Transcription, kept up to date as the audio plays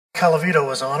Calavito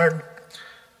was honored,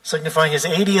 signifying his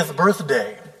 80th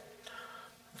birthday.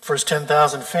 The first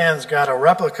 10,000 fans got a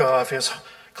replica of his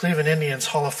Cleveland Indians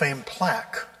Hall of Fame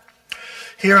plaque.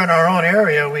 Here in our own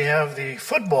area, we have the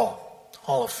Football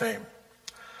Hall of Fame.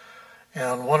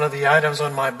 And one of the items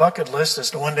on my bucket list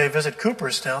is to one day visit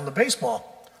Cooperstown, the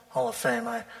Baseball Hall of Fame.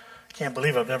 I can't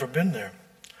believe I've never been there.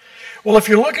 Well, if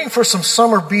you're looking for some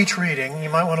summer beach reading, you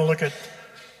might want to look at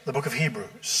the book of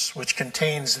Hebrews, which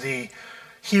contains the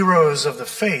heroes of the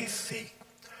faith, the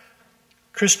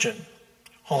Christian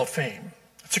Hall of Fame.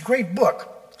 It's a great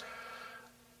book,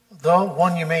 though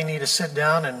one you may need to sit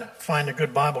down and find a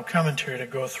good Bible commentary to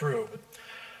go through. But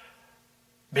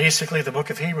basically, the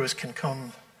book of Hebrews can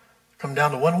come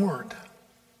down to one word: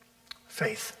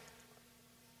 faith.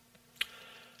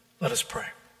 Let us pray.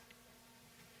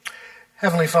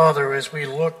 Heavenly Father, as we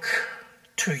look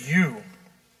to you,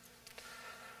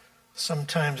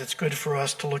 sometimes it's good for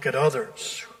us to look at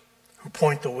others who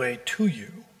point the way to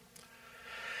you,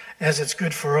 as it's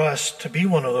good for us to be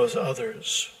one of those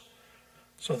others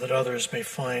so that others may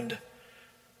find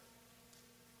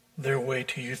their way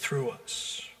to you through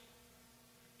us.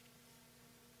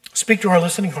 Speak to our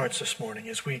listening hearts this morning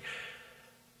as we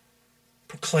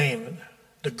proclaim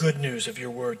the good news of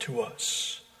your word to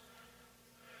us.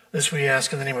 This we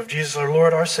ask in the name of Jesus, our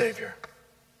Lord, our Savior.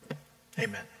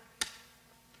 Amen.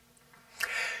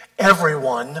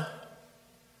 Everyone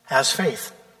has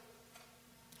faith.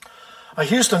 A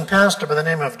Houston pastor by the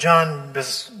name of John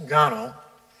Bisgano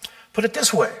put it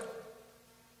this way: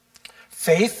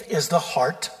 faith is the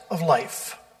heart of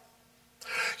life.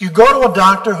 You go to a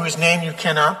doctor whose name you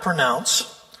cannot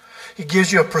pronounce. He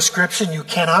gives you a prescription you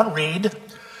cannot read.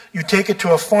 You take it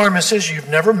to a pharmacist you've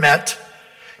never met.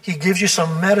 He gives you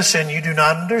some medicine you do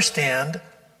not understand,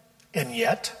 and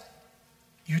yet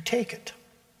you take it.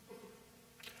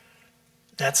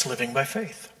 That's living by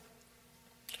faith.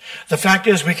 The fact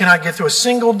is, we cannot get through a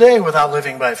single day without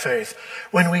living by faith.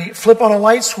 When we flip on a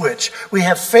light switch, we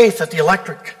have faith that the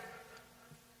electric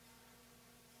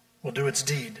will do its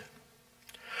deed.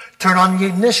 Turn on the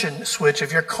ignition switch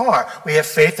of your car. We have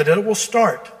faith that it will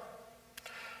start.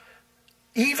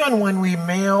 Even when we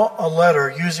mail a letter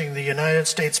using the United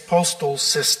States postal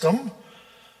system,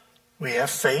 we have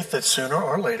faith that sooner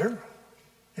or later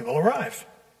it will arrive.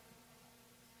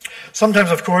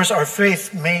 Sometimes, of course, our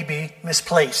faith may be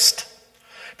misplaced,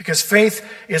 because faith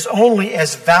is only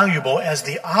as valuable as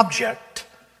the object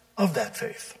of that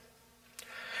faith.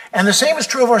 And the same is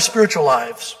true of our spiritual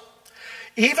lives.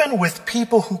 Even with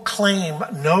people who claim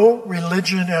no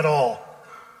religion at all,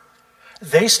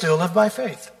 they still live by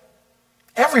faith.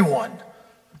 Everyone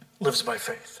lives by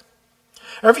faith.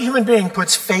 Every human being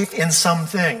puts faith in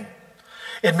something.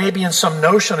 It may be in some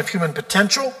notion of human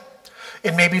potential.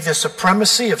 It may be the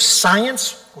supremacy of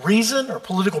science, reason, or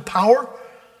political power.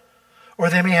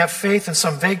 Or they may have faith in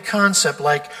some vague concept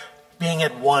like being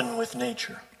at one with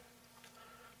nature.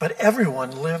 But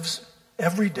everyone lives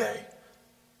every day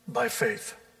by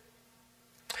faith.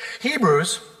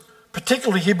 Hebrews,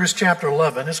 particularly Hebrews chapter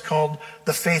 11, is called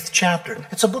the faith chapter.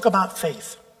 It's a book about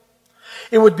faith.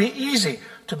 It would be easy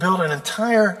to build an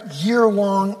entire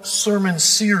year-long sermon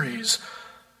series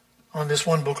on this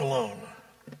one book alone.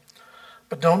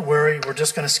 But don't worry, we're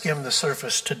just going to skim the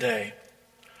surface today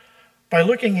by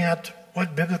looking at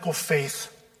what biblical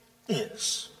faith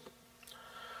is.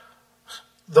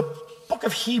 The book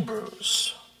of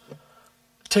Hebrews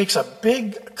takes a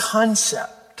big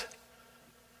concept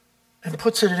and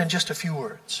puts it in just a few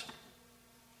words.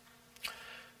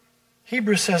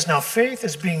 Hebrews says, now faith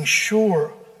is being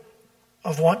sure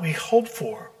of what we hope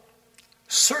for,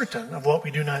 certain of what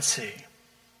we do not see.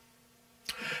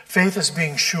 Faith is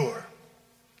being sure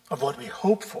of what we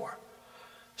hope for,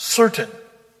 certain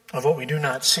of what we do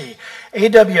not see.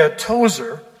 A.W.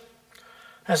 Tozer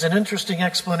has an interesting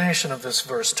explanation of this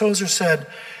verse. Tozer said,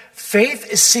 faith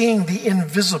is seeing the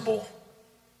invisible,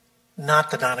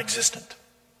 not the non-existent.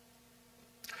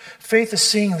 Faith is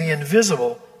seeing the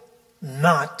invisible,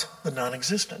 not the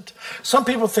non-existent. Some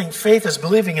people think faith is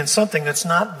believing in something that's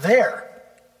not there.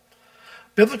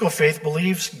 Biblical faith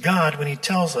believes God when he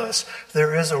tells us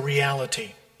there is a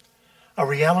reality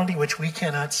which we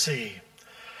cannot see.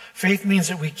 Faith means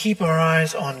that we keep our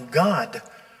eyes on God,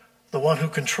 the one who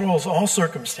controls all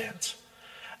circumstance,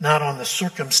 not on the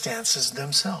circumstances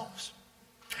themselves.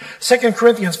 2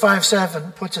 Corinthians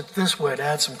 5:7 puts it this way to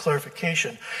add some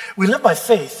clarification. We live by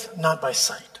faith, not by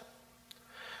sight.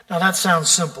 Now that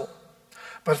sounds simple,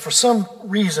 but for some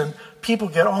reason, people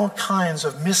get all kinds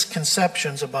of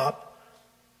misconceptions about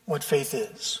what faith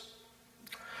is.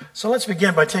 So let's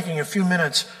begin by taking a few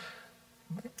minutes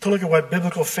to look at what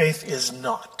biblical faith is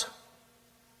not.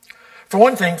 For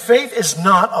one thing, faith is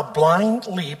not a blind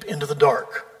leap into the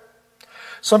dark.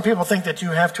 Some people think that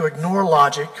you have to ignore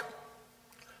logic,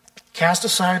 cast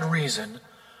aside reason,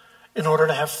 in order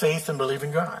to have faith and believe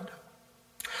in God.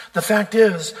 The fact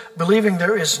is, believing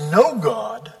there is no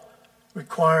God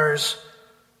requires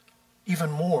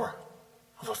even more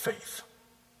of a faith.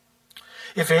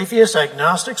 If atheists,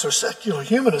 agnostics, or secular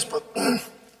humanists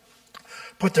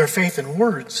put their faith in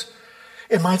words,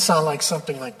 it might sound like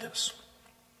something like this.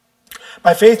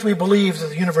 By faith, we believe that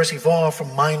the universe evolved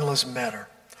from mindless matter,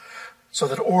 so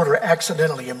that order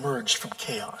accidentally emerged from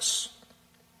chaos.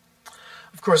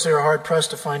 Of course, they are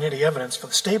hard-pressed to find any evidence for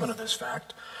the statement of this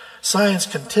fact. Science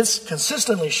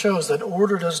consistently shows that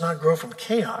order does not grow from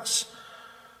chaos.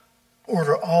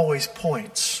 Order always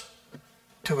points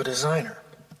to a designer.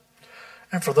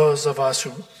 And for those of us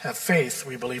who have faith,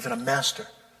 we believe in a master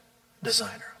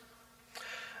designer.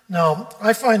 Now,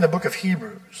 I find the book of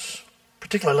Hebrews,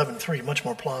 particularly 11:3, much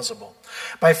more plausible.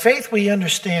 By faith, we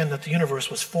understand that the universe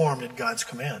was formed at God's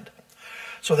command,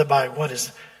 so that by what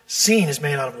is seen is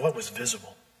made out of what was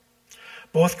visible.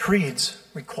 Both creeds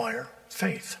require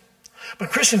faith.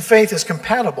 But Christian faith is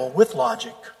compatible with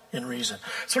logic and reason.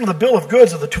 It's one of the bill of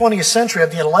goods of the 20th century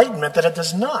of the Enlightenment that it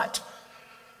does not.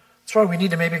 That's why we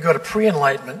need to maybe go to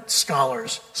pre-Enlightenment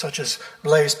scholars such as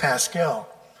Blaise Pascal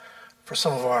for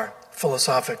some of our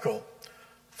philosophical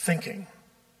thinking.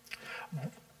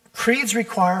 Creeds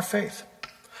require faith,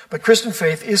 but Christian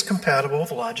faith is compatible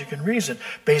with logic and reason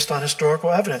based on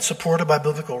historical evidence, supported by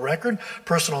biblical record,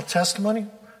 personal testimony,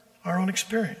 our own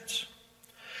experience.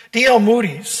 D.L.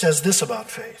 Moody says this about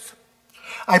faith.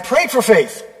 I prayed for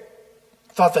faith,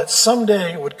 thought that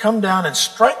someday it would come down and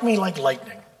strike me like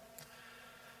lightning.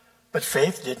 But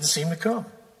faith didn't seem to come.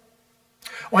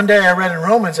 One day I read in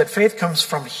Romans that faith comes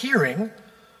from hearing,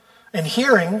 and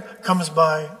hearing comes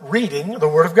by reading the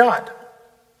Word of God.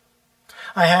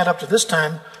 I had up to this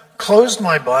time closed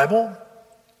my Bible,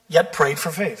 yet prayed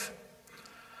for faith.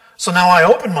 So now I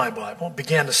opened my Bible,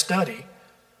 began to study,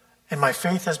 and my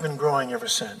faith has been growing ever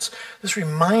since. This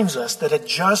reminds us that it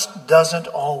just doesn't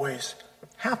always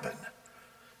happen.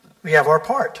 We have our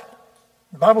part: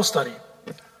 Bible study,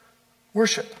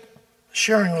 worship,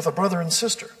 sharing with a brother and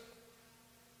sister.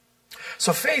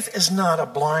 So faith is not a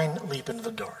blind leap into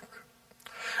the dark.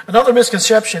 Another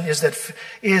misconception is that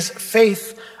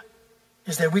faith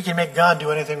is that we can make God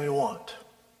do anything we want.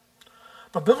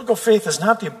 But biblical faith is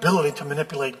not the ability to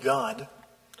manipulate God.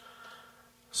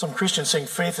 Some Christians think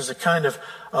faith is a kind of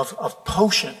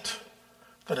potion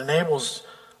that enables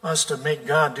us to make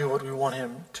God do what we want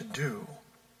him to do.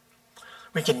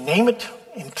 We can name it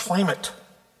and claim it,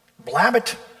 blab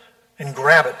it and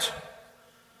grab it.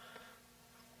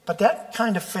 But that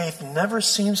kind of faith never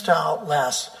seems to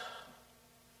outlast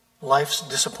life's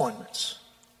disappointments,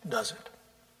 does it?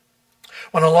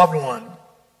 When a loved one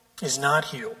is not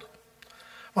healed,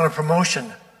 when a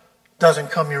promotion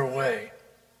doesn't come your way,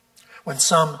 when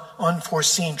some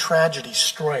unforeseen tragedy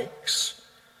strikes,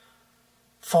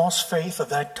 false faith of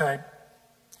that type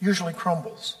usually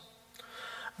crumbles.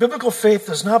 Biblical faith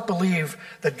does not believe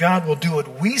that God will do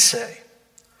what we say.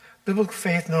 Biblical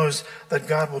faith knows that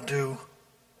God will do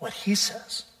what he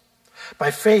says. By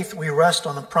faith, we rest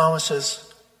on the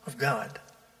promises of God,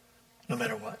 no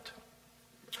matter what.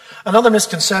 Another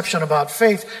misconception about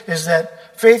faith is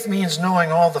that faith means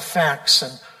knowing all the facts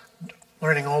and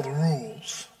learning all the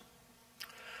rules.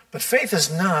 But faith is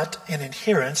not an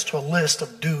adherence to a list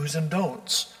of do's and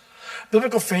don'ts.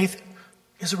 Biblical faith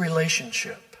is a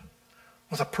relationship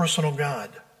with a personal God.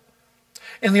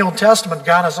 In the Old Testament,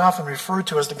 God is often referred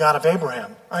to as the God of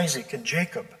Abraham, Isaac, and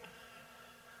Jacob.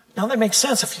 Now that makes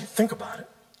sense if you think about it.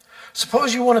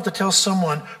 Suppose you wanted to tell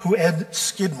someone who Ed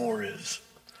Skidmore is.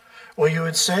 Well, you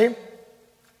would say,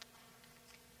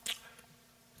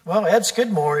 well, Ed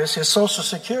Skidmore is his Social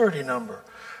Security number,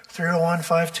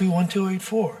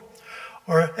 301-521284.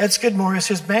 Or Ed Skidmore is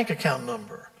his bank account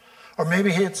number. Or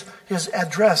maybe it's his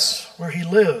address where he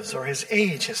lives, or his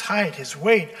age, his height, his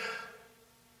weight.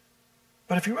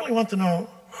 But if you really want to know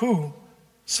who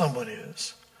somebody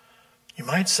is, you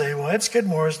might say, well, Ed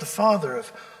Skidmore is the father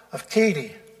of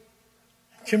Katie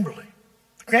and Kimberly,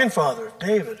 the grandfather of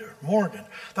David or Morgan,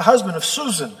 the husband of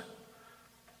Susan,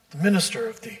 the minister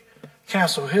of the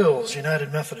Castle Hills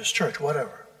United Methodist Church,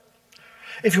 whatever.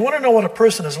 If you want to know what a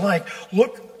person is like,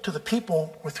 look to the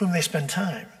people with whom they spend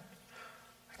time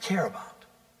and care about.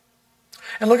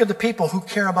 And look at the people who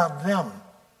care about them.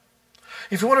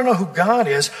 If you want to know who God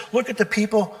is, look at the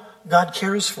people God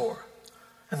cares for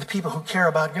and the people who care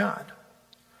about God.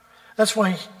 That's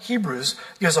why Hebrews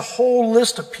gives a whole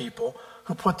list of people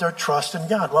who put their trust in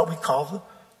God, what we call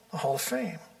the Hall of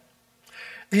Fame.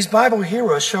 These Bible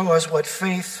heroes show us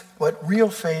what real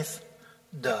faith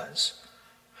does.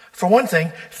 For one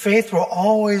thing, faith will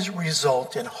always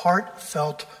result in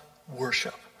heartfelt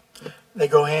worship. They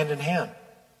go hand in hand.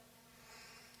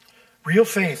 Real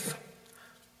faith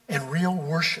and real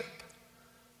worship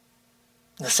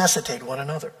necessitate one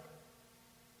another.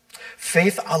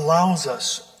 Faith allows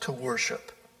us to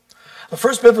worship. The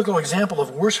first biblical example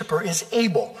of worshiper is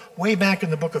Abel, way back in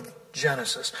the book of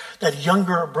Genesis, that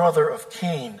younger brother of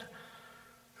Cain,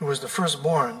 who was the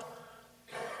firstborn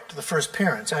to the first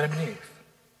parents, Adam and Eve.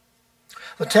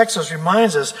 The text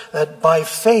reminds us that by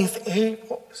faith,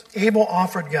 Abel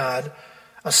offered God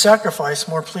a sacrifice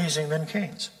more pleasing than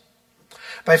Cain's.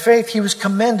 By faith, he was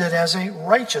commended as a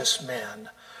righteous man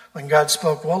when God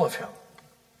spoke well of him.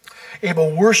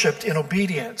 Abel worshiped in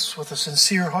obedience with a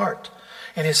sincere heart,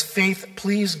 and his faith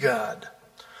pleased God.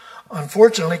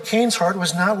 Unfortunately, Cain's heart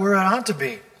was not where it ought to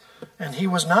be, and he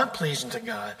was not pleasing to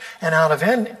God. And out of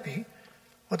envy,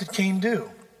 what did Cain do?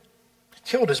 He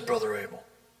killed his brother Abel.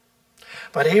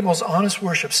 But Abel's honest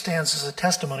worship stands as a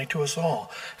testimony to us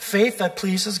all. Faith that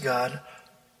pleases God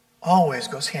always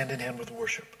goes hand in hand with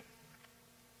worship.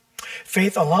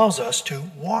 Faith allows us to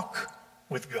walk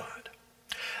with God.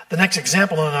 The next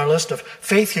example on our list of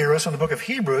faith heroes from the book of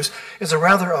Hebrews is a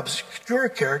rather obscure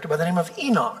character by the name of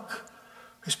Enoch,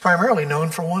 who's primarily known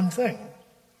for one thing.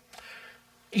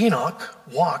 Enoch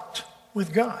walked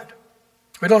with God.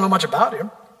 We don't know much about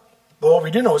him, but what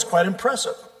we do know is quite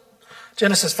impressive.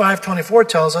 Genesis 5:24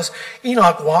 tells us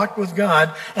Enoch walked with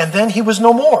God, and then he was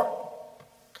no more,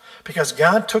 because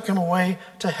God took him away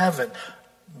to heaven.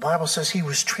 The Bible says he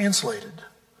was translated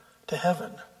to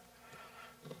heaven,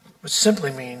 which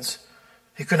simply means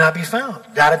he could not be found.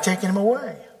 God had taken him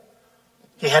away.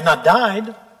 He had not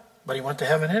died, but he went to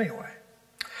heaven anyway.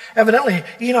 Evidently,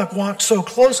 Enoch walked so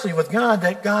closely with God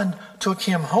that God took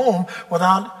him home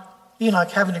without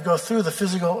Enoch having to go through the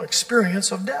physical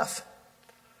experience of death.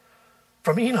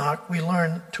 From Enoch, we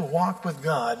learn to walk with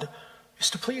God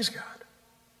is to please God.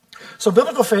 So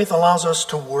biblical faith allows us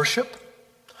to worship,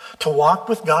 to walk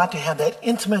with God, to have that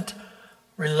intimate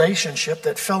relationship,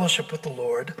 that fellowship with the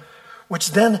Lord,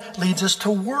 which then leads us to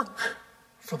work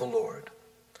for the Lord.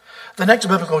 The next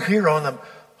biblical hero in the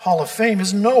Hall of Fame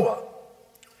is Noah,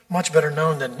 much better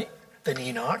known than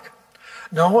Enoch.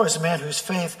 Noah is a man whose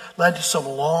faith led to some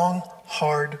long,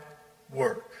 hard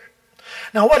work.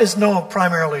 Now, what is Noah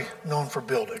primarily known for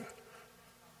building?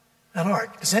 An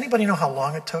ark. Does anybody know how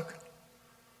long it took?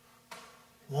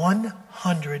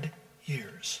 100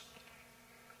 years.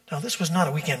 Now, this was not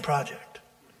a weekend project.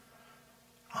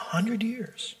 100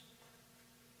 years.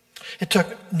 It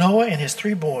took Noah and his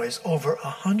 3 boys over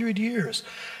 100 years.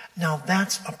 Now,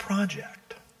 that's a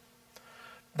project.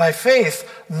 By faith,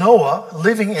 Noah,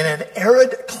 living in an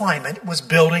arid climate, was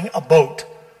building a boat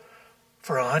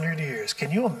for 100 years.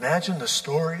 Can you imagine the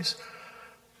stories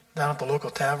down at the local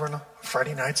tavern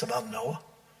Friday nights about Noah?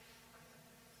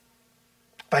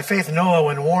 By faith, Noah,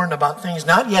 when warned about things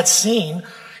not yet seen,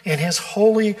 in his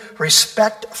holy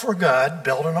respect for God,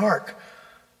 built an ark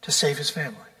to save his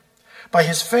family. By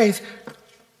his faith,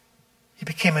 he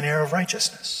became an heir of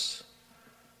righteousness.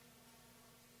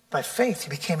 By faith, he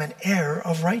became an heir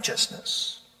of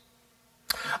righteousness.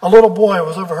 A little boy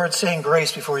was overheard saying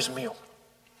grace before his meal.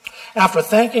 After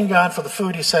thanking God for the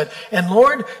food, he said, "And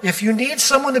Lord, if you need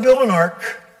someone to build an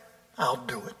ark, I'll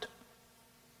do it."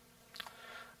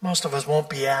 Most of us won't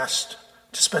be asked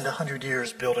to spend 100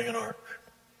 years building an ark.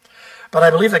 But I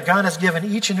believe that God has given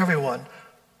each and every one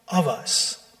of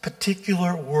us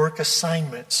particular work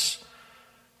assignments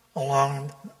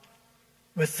along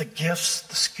with the gifts,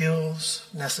 the skills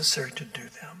necessary to do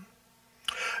them.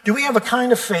 Do we have a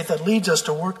kind of faith that leads us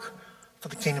to work for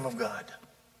the kingdom of God?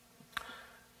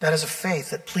 That is a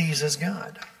faith that pleases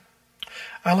God.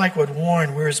 I like what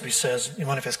Warren Wiersbe says in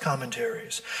one of his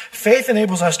commentaries. Faith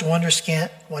enables us to understand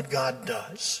what God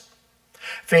does.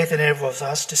 Faith enables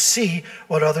us to see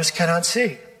what others cannot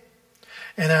see.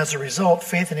 And as a result,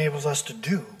 faith enables us to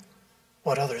do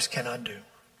what others cannot do.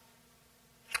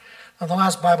 Now, the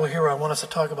last Bible hero I want us to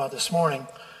talk about this morning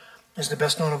is the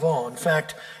best known of all. In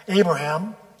fact,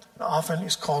 Abraham often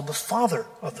is called the father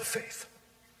of the faith.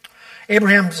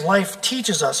 Abraham's life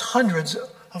teaches us hundreds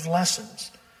of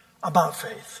lessons about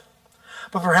faith.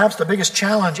 But perhaps the biggest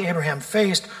challenge Abraham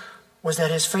faced was that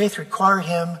his faith required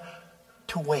him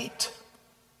to wait.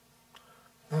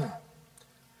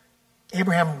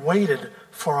 Abraham waited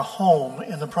for a home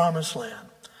in the promised land.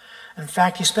 In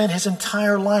fact, he spent his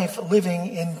entire life living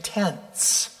in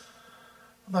tents.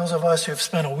 Those of us who've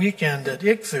spent a weekend at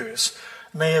Ichthus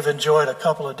may have enjoyed a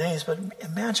couple of days, but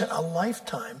imagine a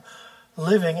lifetime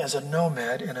living as a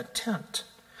nomad in a tent.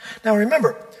 Now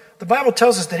remember, the Bible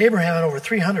tells us that Abraham had over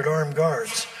 300 armed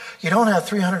guards. You don't have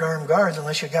 300 armed guards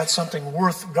unless you got something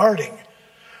worth guarding.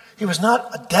 He was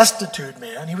not a destitute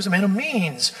man. He was a man of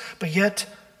means, but yet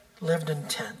lived in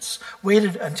tents.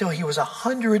 Waited until he was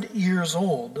 100 years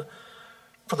old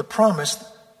for the promise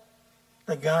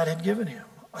that God had given him,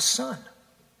 a son.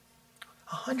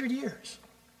 100 years.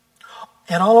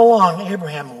 And all along,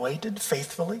 Abraham waited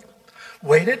faithfully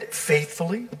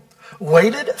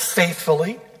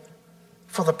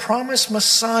for the promised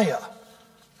Messiah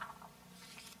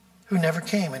who never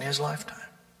came in his lifetime.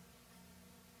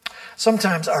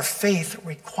 Sometimes our faith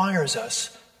requires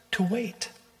us to wait.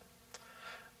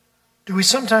 Do we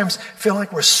sometimes feel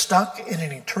like we're stuck in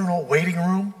an eternal waiting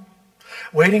room?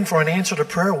 Waiting for an answer to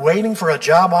prayer, waiting for a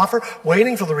job offer,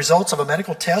 waiting for the results of a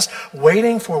medical test,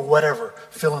 waiting for whatever,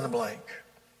 fill in the blank.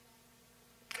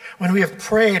 When we have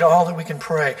prayed all that we can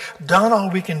pray, done all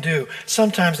we can do,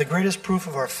 sometimes the greatest proof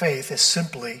of our faith is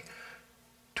simply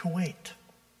to wait.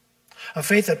 A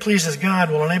faith that pleases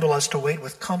God will enable us to wait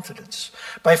with confidence.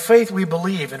 By faith we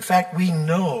believe, in fact we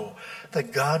know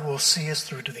that God will see us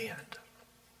through to the end.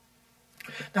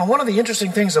 Now, one of the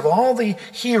interesting things of all the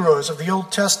heroes of the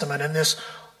Old Testament in this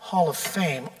Hall of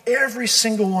Fame, every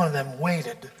single one of them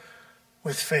waited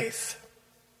with faith.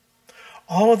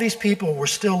 All of these people were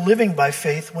still living by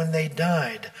faith when they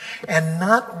died, and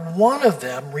not one of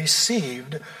them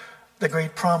received the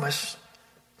great promise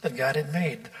that God had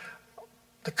made,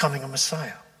 the coming of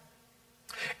Messiah.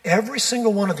 Every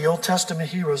single one of the Old Testament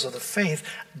heroes of the faith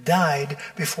died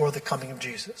before the coming of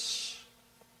Jesus.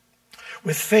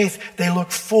 With faith, they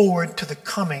look forward to the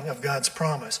coming of God's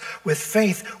promise. With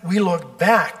faith, we look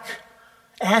back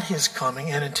at his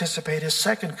coming and anticipate his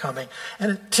second coming.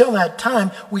 And until that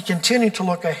time, we continue to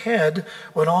look ahead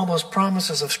when all those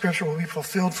promises of Scripture will be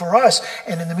fulfilled for us.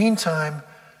 And in the meantime,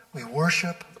 we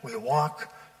worship, we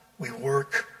walk, we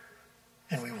work,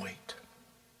 and we wait.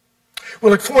 We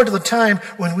look forward to the time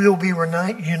when we will be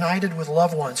united with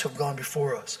loved ones who have gone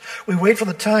before us. We wait for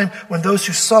the time when those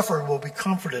who suffer will be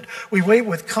comforted. We wait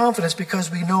with confidence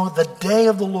because we know the day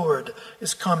of the Lord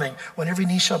is coming, when every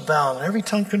knee shall bow and every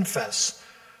tongue confess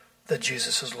that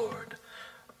Jesus is Lord.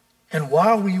 And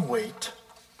while we wait,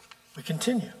 we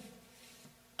continue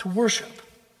to worship,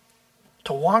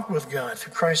 to walk with God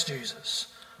through Christ Jesus,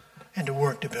 and to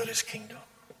work to build his kingdom.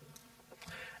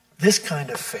 This kind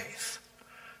of faith,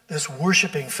 this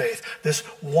worshiping faith, this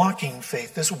walking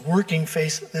faith, this working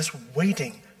faith, this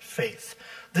waiting faith,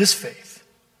 this faith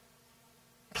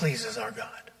pleases our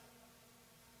God.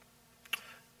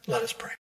 Let us pray.